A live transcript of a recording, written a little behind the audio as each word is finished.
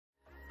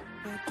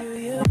What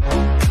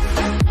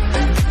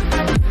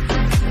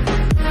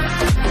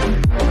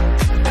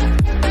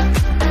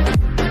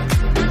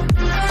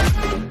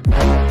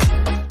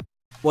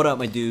up,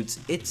 my dudes?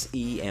 It's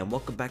E, and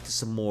welcome back to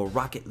some more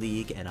Rocket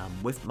League, and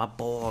I'm with my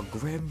boy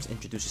Grims.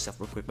 Introduce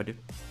yourself real quick, my dude.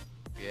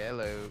 Yeah,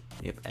 hello.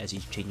 Yep, as he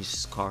changes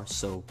his car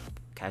so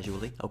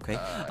casually. Okay.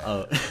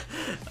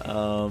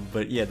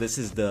 But yeah, this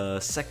is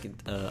the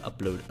second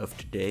upload of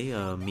today.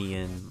 Me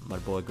and my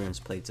boy Grims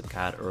played some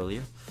COD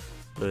earlier,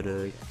 but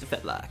it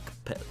felt like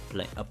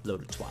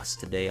uploaded twice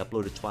today.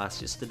 Uploaded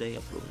twice yesterday.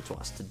 Uploaded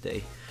twice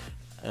today.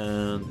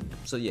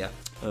 So yeah,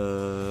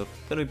 gonna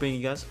be bringing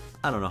you guys,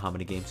 I don't know how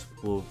many games.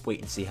 We'll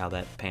wait and see how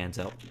that pans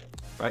out,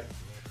 right?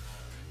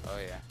 Oh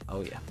yeah.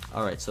 Oh yeah.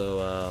 All right.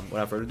 So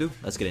without further ado,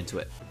 let's get into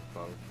it.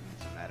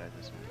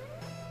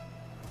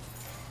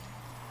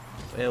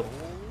 Well,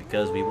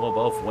 because we will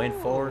both win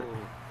for it.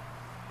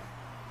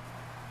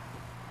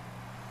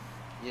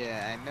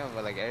 Yeah, I know,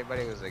 but like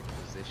everybody was like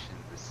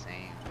positioned the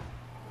same.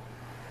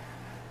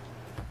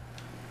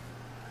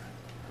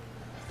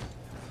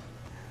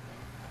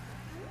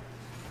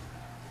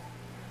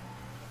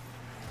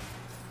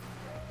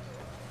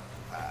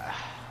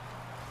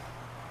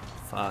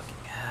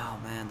 Fucking hell,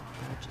 man. The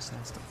ball just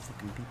has to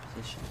fucking be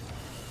positioned.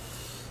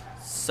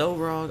 So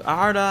wrong.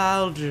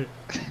 Arnold! It's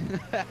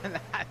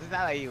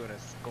not like you would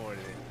have scored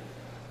it.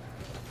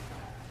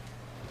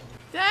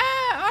 Yeah!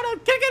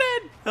 Arnold, kick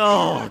it in!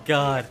 Oh,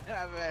 God.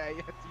 I mean,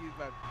 you have to use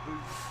my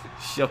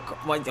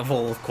boost.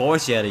 Well, of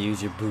course you had to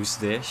use your boost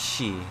there.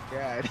 Shit.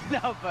 God,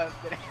 no, but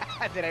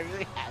did I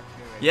really have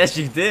to? Yes,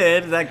 you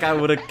did. That guy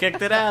would have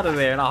kicked it out of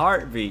there in a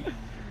heartbeat.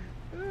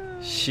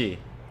 Shit.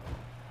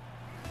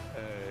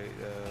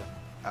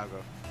 I'll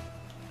go.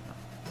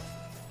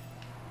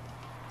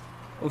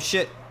 Oh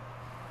shit.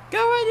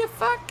 Go in, you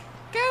fuck.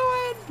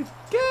 Go in.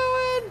 Go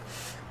in.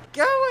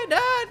 Go in. No.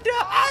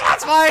 Oh,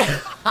 that's mine.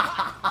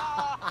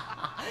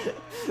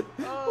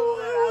 Oh,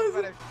 I was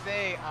gonna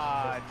say,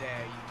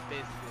 damn, you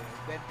missed it.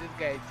 Then this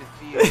guy just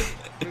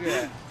beat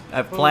it.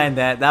 I planned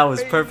that. That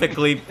was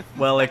perfectly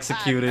well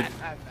executed.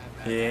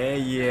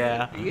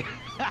 Yeah.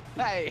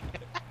 Hey.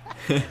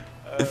 You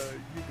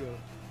go.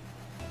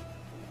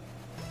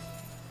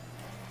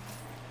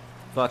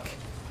 Fuck.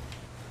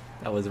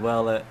 That was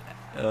well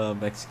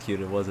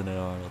executed, wasn't it,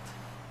 Arnold?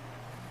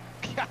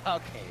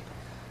 Okay.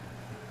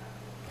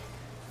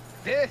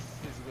 This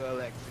is well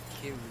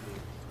executed.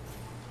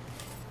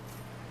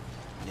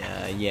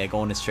 Yeah,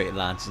 going in straight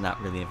lines is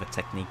not really of a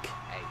technique.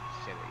 Hey,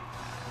 shit.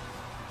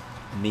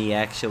 Me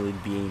actually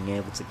being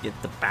able to get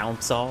the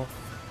bounce off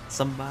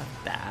somebody,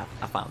 I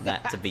found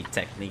that to be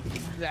technique.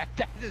 That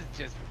is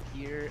just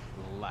pure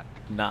luck.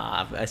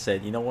 Nah, I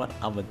said, you know what?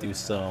 I'm gonna do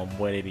some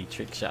 180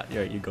 trick shot.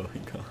 Here, you go.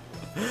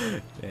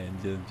 And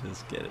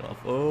just get it off.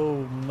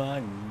 Oh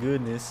my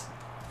goodness.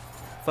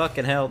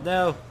 Fucking hell,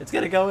 no! It's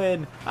gonna go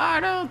in!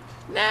 Arnold!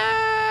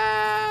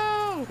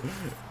 No!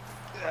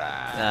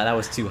 Nah, that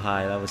was too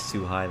high. That was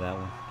too high, that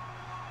one.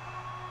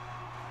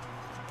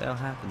 What the hell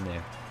happened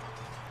there?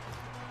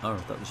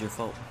 Arnold, that was your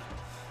fault.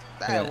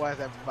 That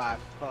wasn't my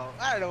fault.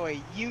 I don't know what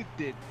you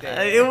did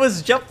there. It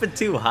was jumping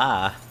too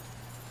high.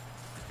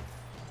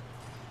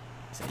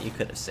 So you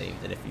could have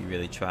saved it if you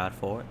really tried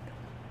for it.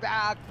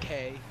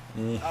 Okay.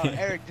 Oh,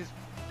 Eric, just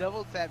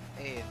double tap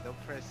A and don't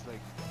press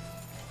anything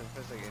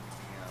else.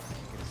 You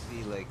can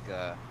see like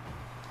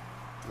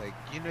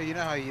you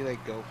know how you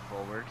like go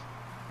forward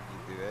when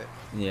you do it.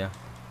 Yeah.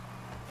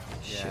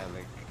 Yeah, Shit.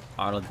 like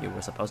Arnold, you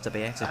were supposed to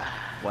be exit.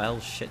 Well,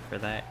 shit for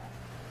that.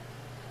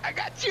 I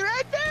got you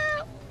right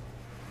now.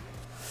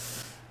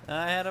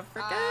 I had a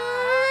freaking.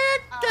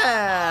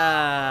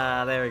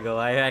 There we go.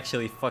 I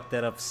actually fucked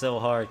that up so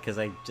hard because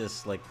I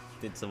just like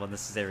did some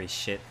unnecessary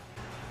shit.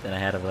 Then I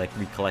had to like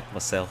recollect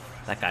myself.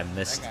 That guy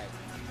missed. That guy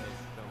missed.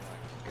 Oh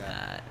my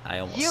God. I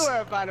almost. You were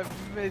about to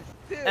miss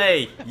too.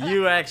 Hey,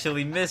 you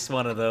actually missed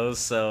one of those,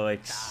 so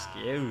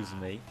excuse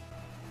me.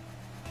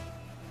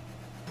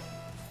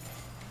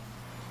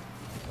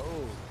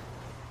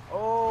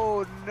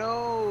 Oh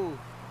no.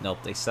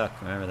 Nope, they suck.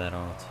 Remember that,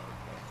 Arnold.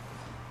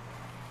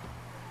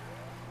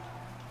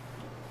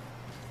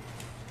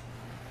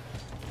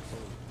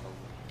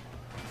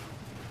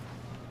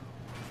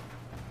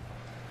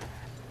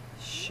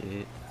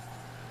 Shit.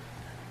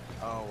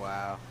 Oh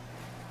wow.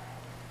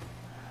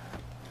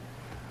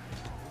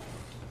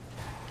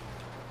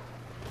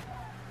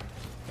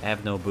 I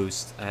have no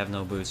boost. I have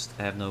no boost.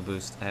 I have no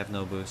boost. I have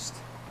no boost.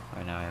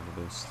 Right now I have a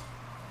boost.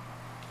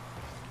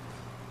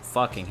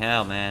 Fucking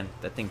hell, man.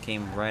 That thing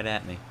came right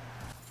at me.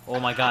 Oh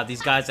my god,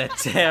 these guys are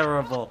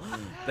terrible.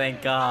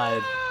 Thank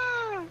god.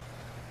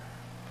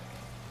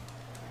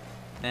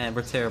 Man,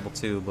 we're terrible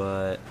too,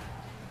 but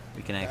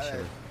we can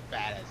actually.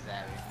 Bad as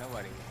that.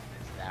 Nobody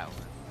missed that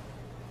one.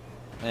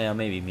 Yeah,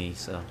 maybe me,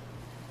 so.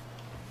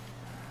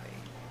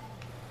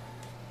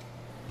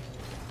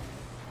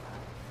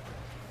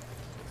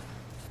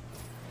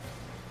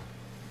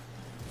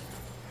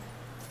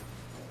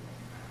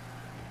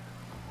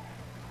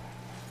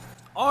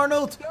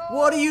 Arnold,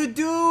 what are you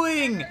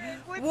doing?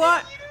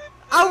 What?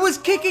 I was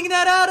kicking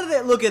that out of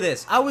there. Look at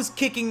this. I was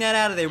kicking that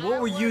out of there. What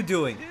were you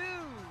doing?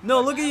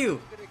 No, look at you.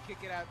 Gonna kick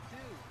it out too.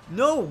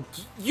 No,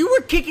 you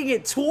were kicking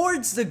it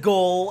towards the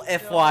goal,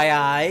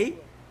 FYI.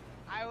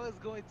 I was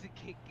going to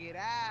kick it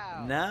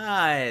out.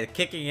 Nah,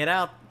 kicking it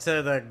out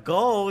to the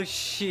goal,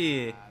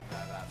 shit.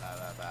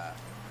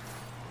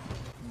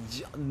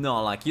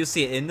 No, like, you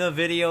see it in the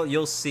video,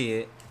 you'll see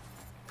it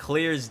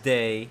clear as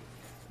day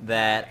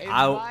that In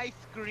my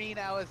screen,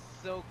 I was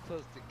so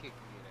close to kicking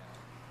it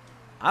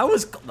out. I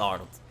was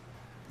Arnold.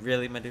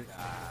 Really, my dude?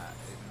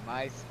 In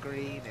my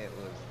screen, it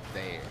was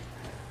there.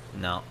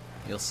 No,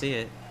 you'll see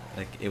it.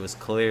 Like, it was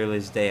clear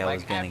as day I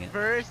was getting it. At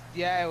first,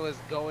 yeah, it was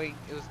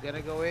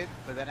gonna go in,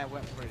 but then I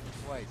went for it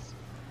twice.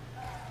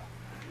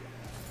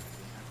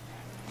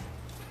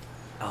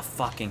 Oh,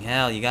 fucking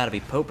hell, you gotta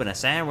be pooping a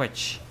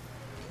sandwich.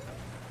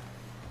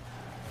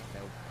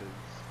 No boost.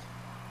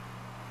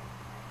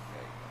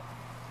 There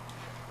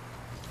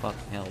you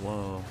Fucking hell,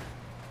 whoa.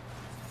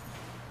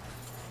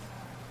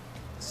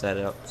 Set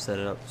it up, set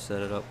it up,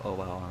 set it up. Oh,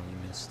 wow, you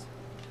missed.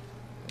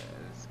 go.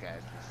 This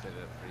guy's been set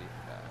it up pretty.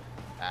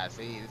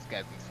 See, this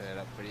guy's been set it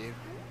up for you.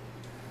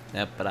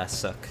 Yep, but I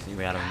suck. You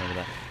gotta remember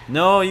that.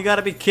 No, you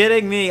gotta be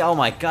kidding me. Oh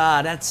my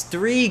god, that's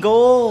 3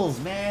 goals,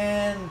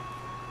 man.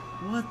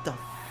 What the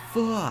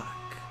fuck?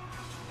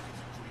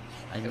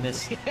 I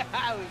missed.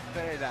 I was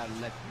better not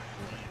let it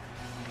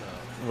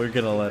go. We're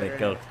gonna let it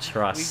go. We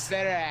Trust.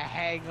 better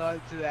hang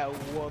on to that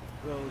one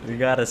goal. We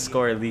gotta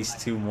score at least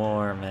 2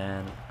 more,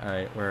 man.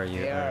 Alright, where are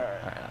you? Yeah.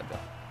 Alright, I'll go.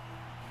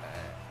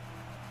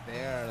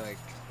 They are like,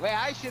 wait,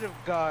 I should have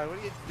gone. What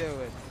are you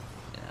doing?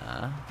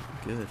 Yeah,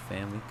 good,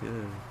 family, good.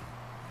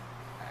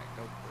 Alright,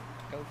 go for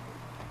it. Go for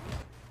it.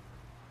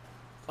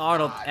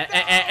 Arnold,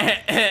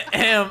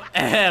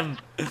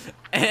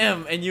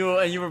 and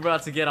you were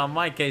about to get on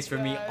my case for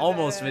me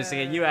almost missing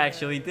it. You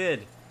actually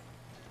did.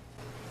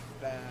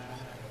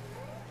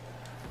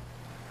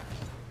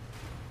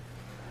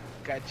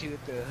 Got you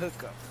with the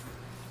hookup.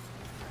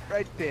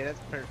 Right there, that's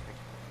perfect.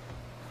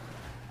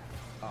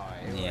 Oh,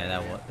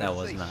 Yeah, that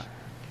was not.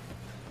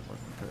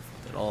 Wasn't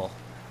perfect at all.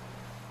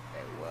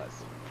 It was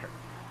perfect.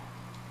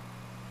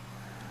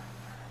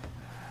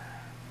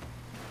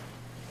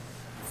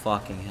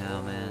 Fucking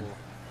hell, man.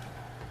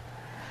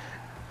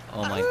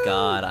 Oh my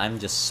god, I'm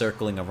just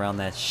circling around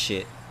that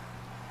shit.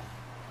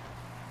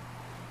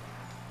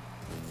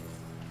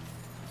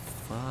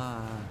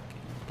 Fucking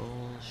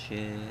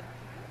bullshit.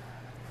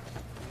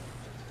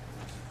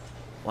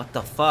 What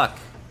the fuck?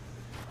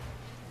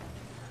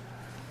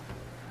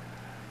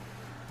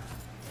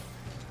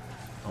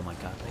 Oh my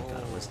god, thank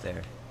god it was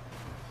there.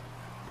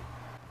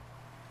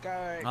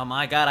 Oh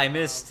my god, I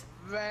missed.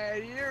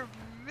 Man, you're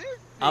missing.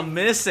 I'm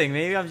missing.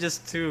 Maybe I'm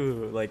just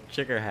too, like,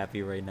 trigger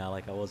happy right now,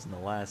 like I was in the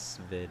last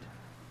vid.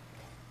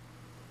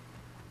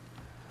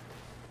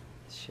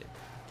 Shit.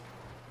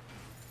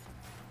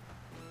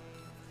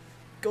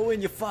 Go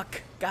in, you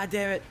fuck. God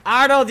damn it.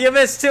 Arnold, you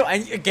missed too.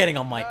 And you're getting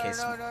on my case.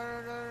 No.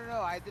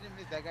 I didn't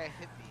miss. That guy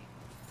hit me.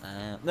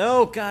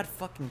 No, god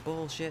fucking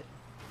bullshit.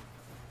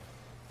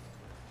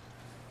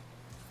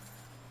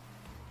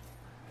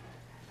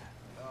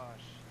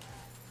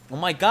 Oh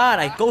my god,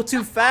 I go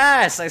too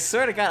fast! I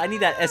swear to god, I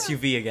need that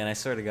SUV again, I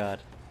swear to god.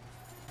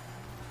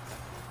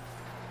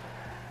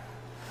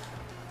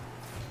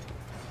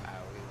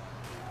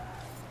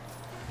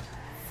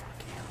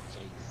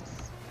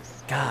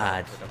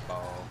 God.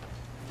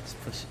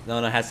 Just push it.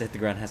 No, it has to hit the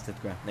ground, has to hit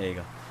the ground. There you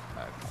go.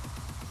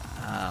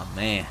 Oh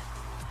man.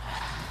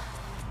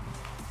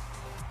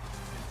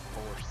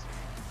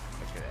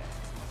 Look at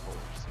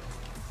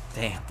that.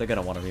 Damn, they're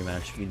gonna want a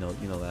rematch. You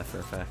know that for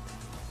a fact.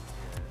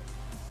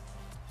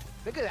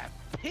 Look at that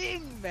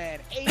ping,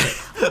 man.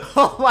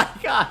 Oh my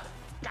god.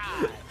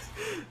 God.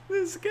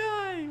 This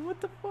guy,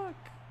 what the fuck?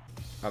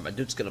 Alright, my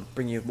dude's gonna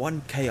bring you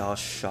one chaos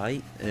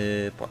shite.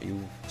 Brought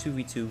you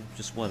 2v2,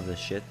 just one of the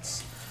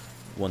shits.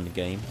 Won the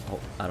game. Oh,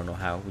 I don't know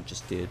how, we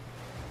just did.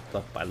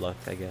 Luck by luck,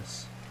 I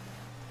guess.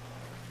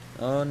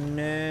 Oh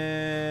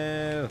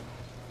no.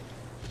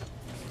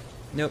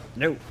 Nope,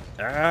 nope.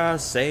 Ah,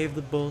 save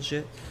the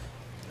bullshit.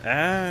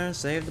 Ah,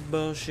 save the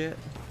bullshit.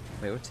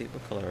 Wait,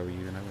 what color are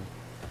you? Remember?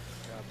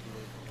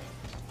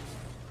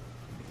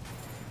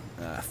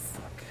 Ah,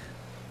 fuck.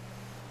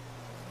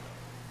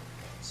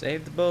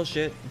 Save the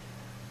bullshit.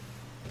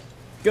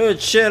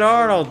 Good shit,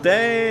 Arnold.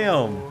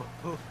 Damn.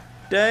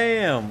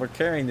 Damn. We're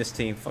carrying this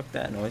team. Fuck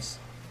that noise.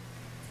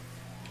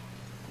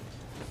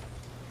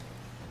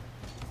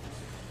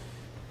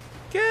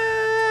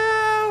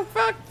 Go.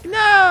 Fuck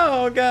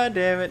no. God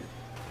damn it.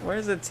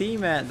 Where's the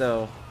team at,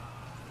 though?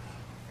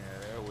 Yeah,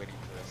 they're waiting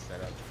for the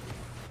setup.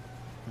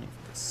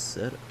 The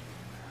setup?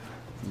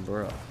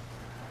 Bruh.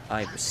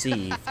 I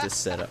received the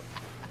setup.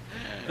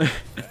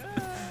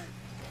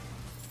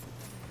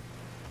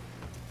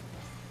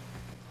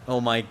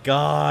 Oh my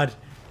god.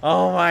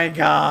 Oh my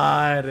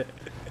god.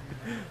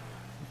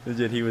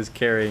 Legit, he was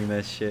carrying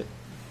this shit.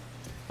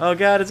 Oh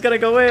god, it's gonna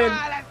go in.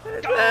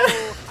 Let's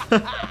go.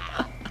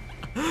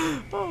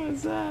 What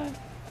was that?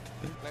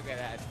 Look at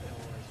that.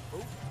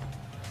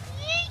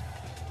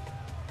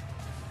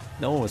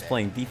 No one was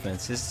playing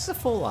defense. Is this a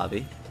full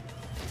lobby?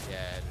 Yeah,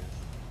 it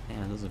is.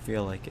 Man, it doesn't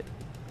feel like it.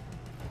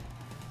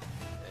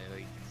 Yeah,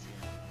 like,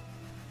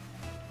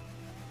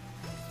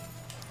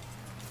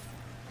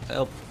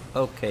 Oh,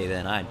 okay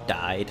then. I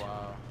died.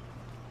 wow.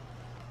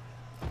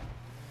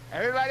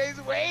 Everybody's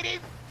waiting.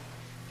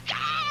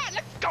 Ah,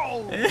 let's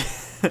go.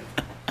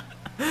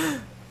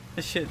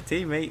 Shit,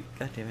 teammate.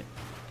 God damn it.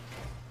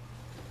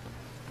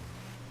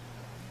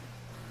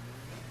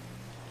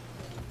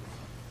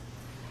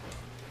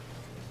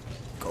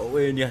 Go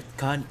in, you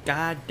cunt.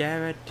 God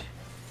damn it.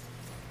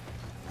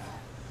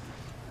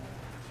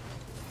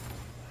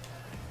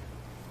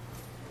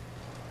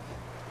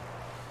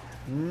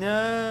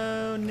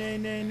 No, nay,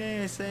 nay,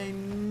 nay. I say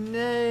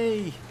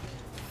nay.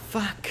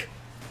 Fuck.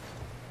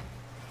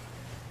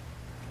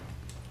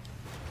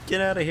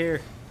 Get out of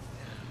here.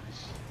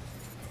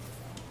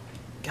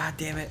 God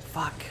damn it.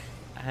 Fuck.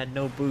 I had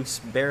no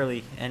boost.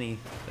 Barely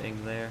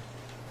anything there.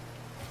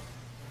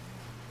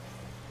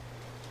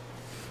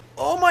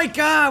 Oh my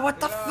god, what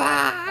the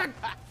fuck?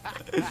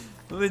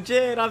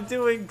 Legit, I'm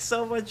doing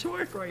so much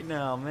work right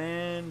now,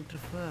 man. The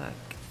fuck.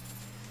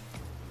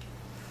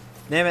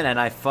 Damn it, and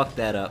I fucked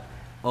that up.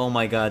 Oh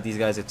my god, these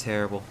guys are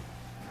terrible.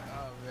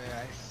 Oh man,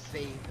 I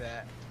saved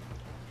that.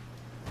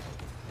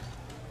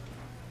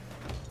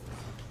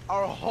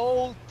 Our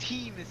whole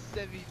team is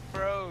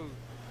semi-pro.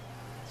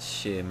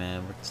 Shit,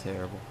 man, we're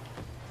terrible.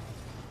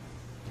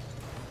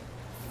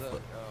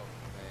 Look, oh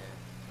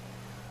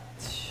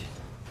man. Shit.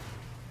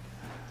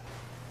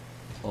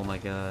 Oh my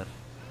god.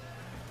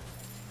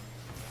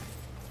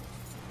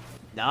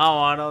 No,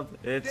 Arnold,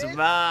 it's This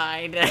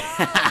mine. It's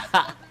supposed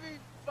to be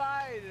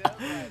fine. I'm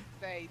gonna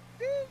say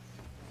this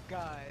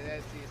guy.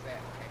 That's his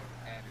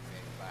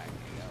anime fight.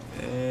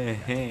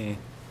 Hey,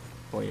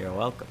 well, you're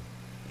welcome.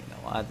 You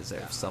know, I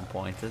deserve some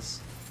pointers.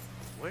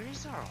 Where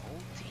is our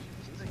whole team?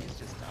 Seems like it's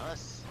just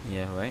us.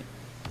 Yeah, right?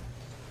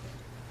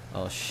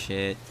 Oh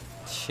shit.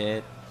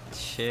 Shit.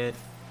 Shit.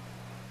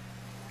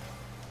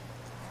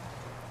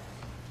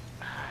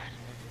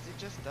 Is it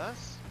just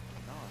us?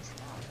 No, it's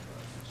not.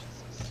 Bro. It's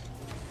just us.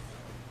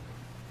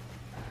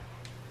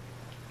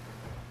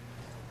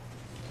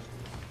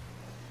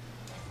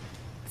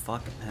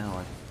 Fucking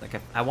hell.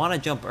 I want to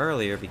jump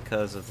earlier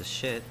because of the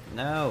shit.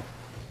 No.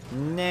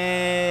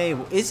 Nay.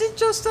 Is it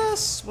just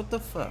us? What the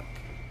fuck?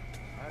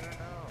 I don't know.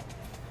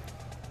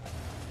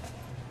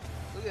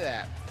 Look at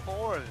that.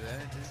 4 of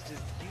them. It's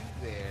just you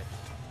there.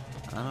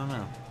 I don't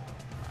know.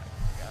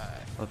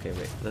 God. Okay,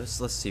 wait.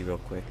 Let's see real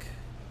quick.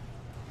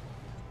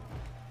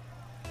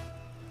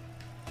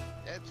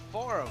 That's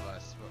 4 of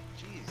us. Bro.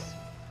 Jeez.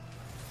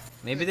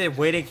 Maybe they're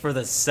waiting for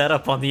the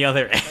setup on the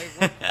other end.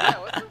 Like,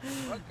 what the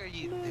fuck are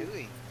you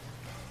doing?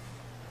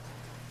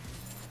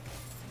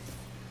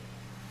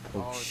 Oh,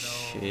 no.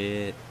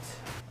 shit.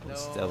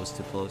 That was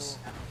too close.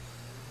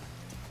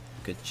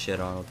 Good shit,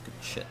 Arnold. Good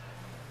shit.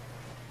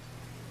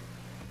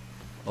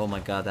 Oh my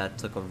god, that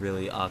took a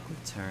really awkward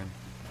turn.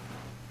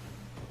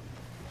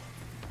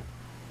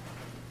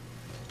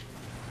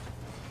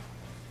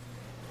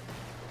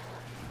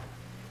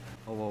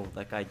 Oh, whoa,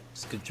 that guy's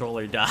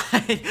controller died.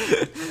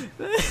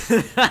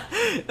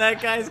 That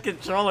guy's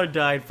controller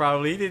died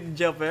probably. He didn't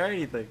jump or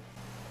anything.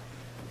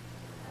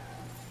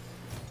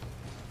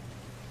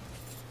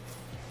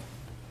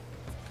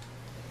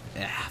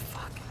 Yeah,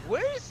 fuck.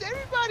 Where is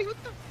everybody?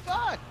 What the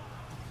fuck?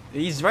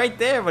 He's right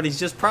there, but he's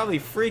just probably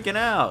freaking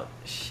out.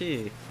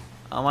 Shit.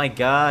 Oh my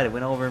god, it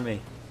went over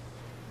me.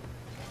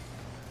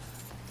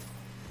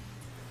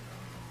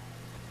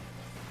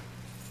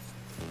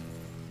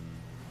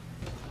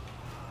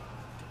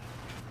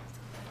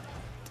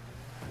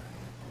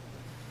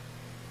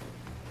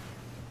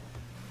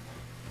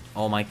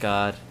 Oh my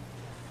god.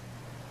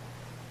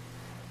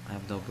 I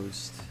have no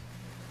boost.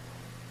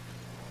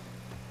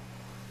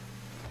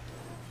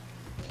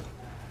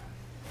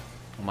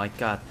 Oh my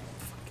god.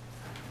 Fuck.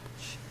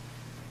 Shit.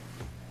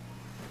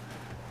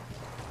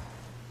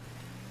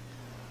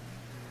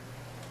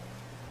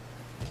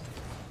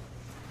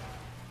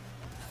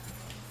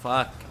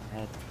 Fuck. I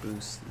had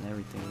boost and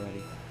everything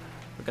ready.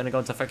 We're gonna go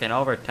into freaking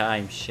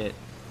overtime. Shit.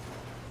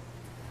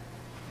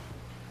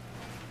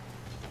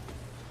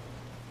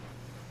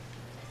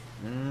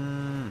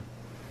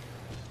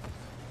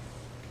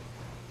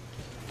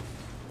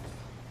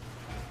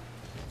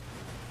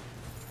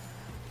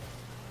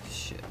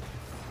 Shit.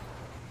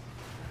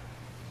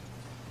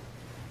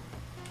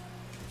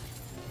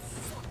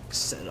 Fuck.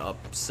 Set up.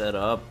 Set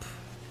up.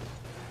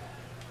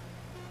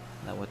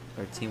 That what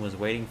our team was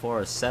waiting for?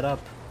 A setup?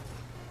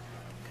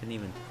 Couldn't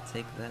even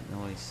take that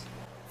noise.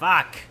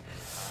 Fuck!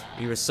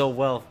 We were so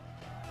well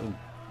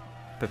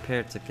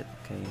prepared to get.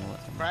 Okay, you know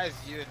what? Surprised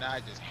you and I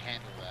just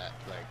handled that.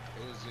 Like,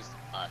 it was just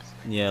us. Like,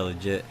 Yeah,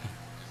 legit.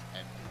 just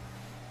empty.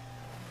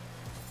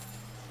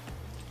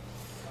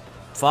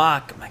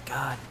 Fuck! My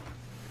god.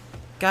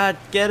 God,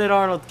 get it,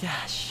 Arnold.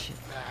 Gosh, shit.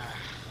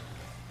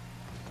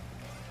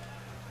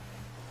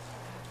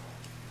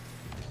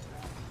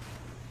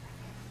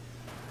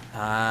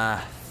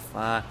 Ah,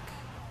 fuck.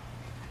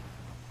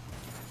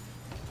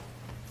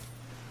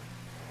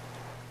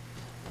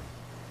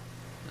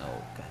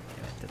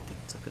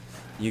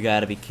 You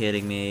gotta be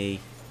kidding me.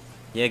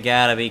 You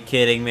gotta be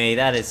kidding me.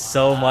 That is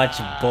so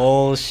much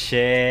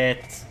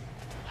bullshit.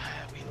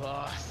 We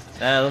lost.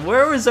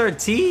 Where was our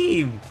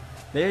team?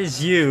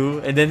 There's you,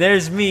 and then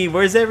there's me.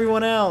 Where's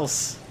everyone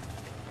else?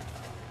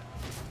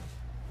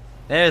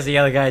 There's the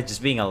other guy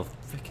just being a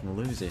freaking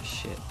loser.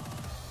 Shit.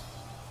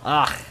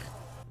 Ah.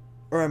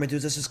 Alright, my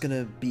dudes, that's just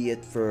gonna be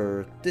it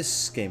for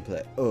this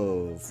gameplay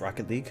of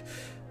Rocket League.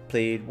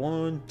 Played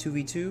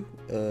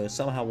 2v2,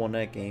 somehow won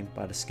that game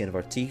by the skin of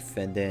our teeth,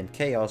 and then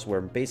Chaos,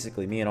 where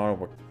basically me and Arnold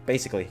were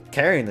basically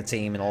carrying the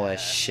team and all that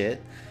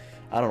shit.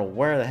 I don't know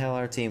where the hell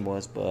our team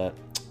was, but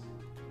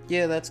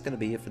yeah, that's gonna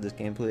be it for this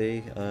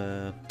gameplay.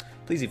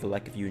 Please leave a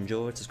like if you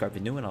enjoyed, subscribe if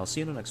you're new, and I'll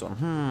see you in the next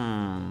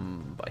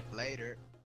one. Bye. Later.